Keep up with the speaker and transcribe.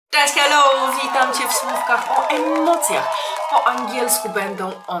Cześć, hello! Witam Cię w słówkach o emocjach. Po angielsku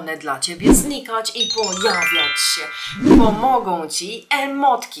będą one dla Ciebie znikać i pojawiać się. Pomogą Ci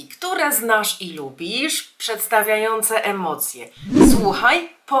emotki, które znasz i lubisz, przedstawiające emocje.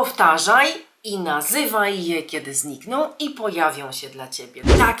 Słuchaj, powtarzaj i nazywaj je, kiedy znikną i pojawią się dla Ciebie.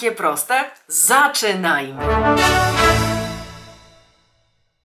 Takie proste. Zaczynajmy!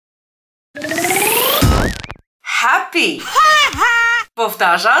 Happy.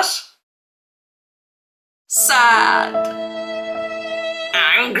 Powtarzasz? Sad.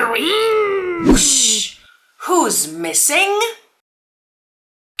 Angry. Who's missing?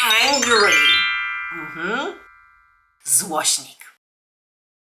 Angry. Złośnik.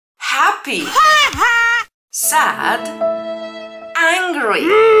 Happy. Sad. Angry.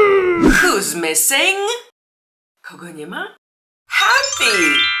 Who's missing? Kogo nie ma?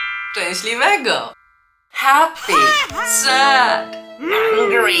 Happy. Szczęśliwego. Happy, sad,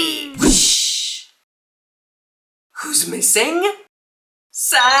 angry. Who's missing?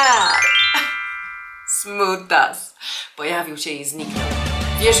 Sad. Smutas. Pojawił się i zniknął.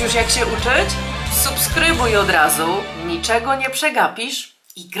 Wiesz już, jak się uczyć? Subskrybuj od razu, niczego nie przegapisz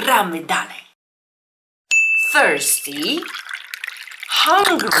i gramy dalej. Thirsty,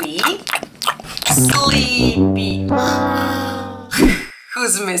 hungry, sleepy.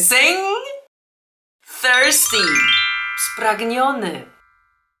 Who's missing? Thirsty. Spragniony.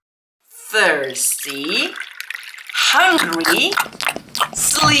 Thirsty. Hungry.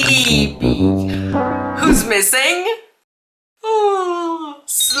 Sleepy. Who's missing?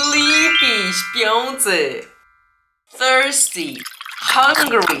 Sleepy. Śpiący. Thirsty.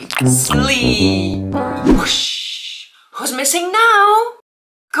 Hungry. Sleepy. Who's missing now?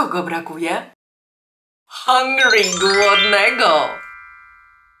 Kogo brakuje? Hungry. Głodnego.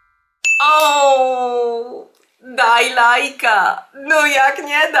 O, daj lajka! No jak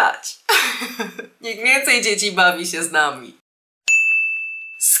nie dać? Niech więcej dzieci bawi się z nami.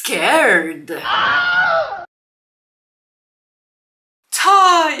 Scared.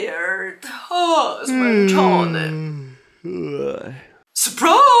 Tired. O, zmęczony.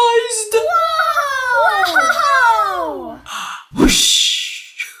 Surprised. Wow.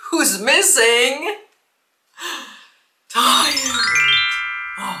 Who's missing? Tired.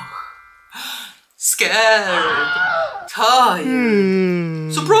 Scared.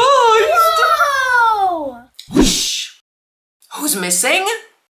 Tired. Surprised. Wow. Who's missing?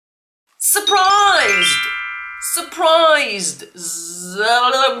 Surprised. Surprised.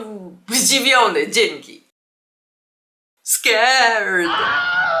 Zdziwiony. Dzięki. Scared.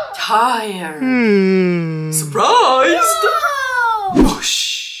 Tired. Surprised. Wow.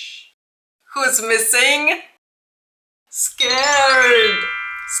 Who's missing? Scared.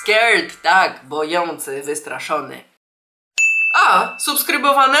 Scared, tak, bojący, wystraszony. A,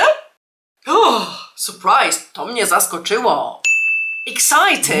 subskrybowane? Oh, surprised, to mnie zaskoczyło.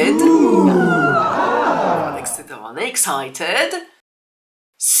 Excited. Podekscytowany, excited.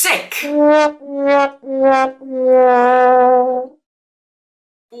 Sick.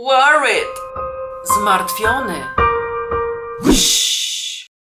 Worried. Zmartwiony.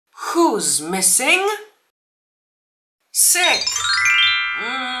 Who's missing? Sick.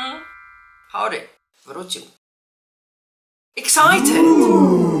 Chory. Wrócił. Excited.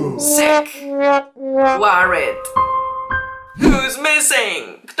 Sick. Worried. Who's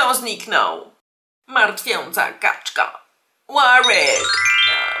missing? Kto zniknął? Martwiąca kaczka. Worried.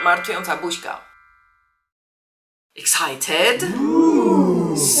 Martwiąca buźka. Excited.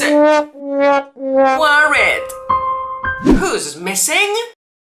 Sick. Worried. Who's missing?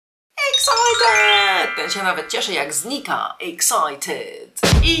 Excited! Ten się nawet cieszy, jak znika. Excited.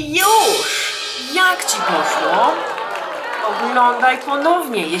 I już! Jak Ci poszło? Oglądaj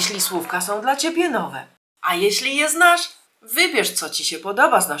ponownie, jeśli słówka są dla Ciebie nowe. A jeśli je znasz, wybierz, co Ci się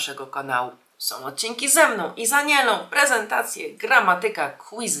podoba z naszego kanału. Są odcinki ze mną i z Anielą, prezentacje, gramatyka,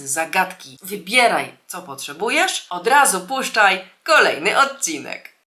 quizy, zagadki. Wybieraj, co potrzebujesz, od razu puszczaj kolejny odcinek.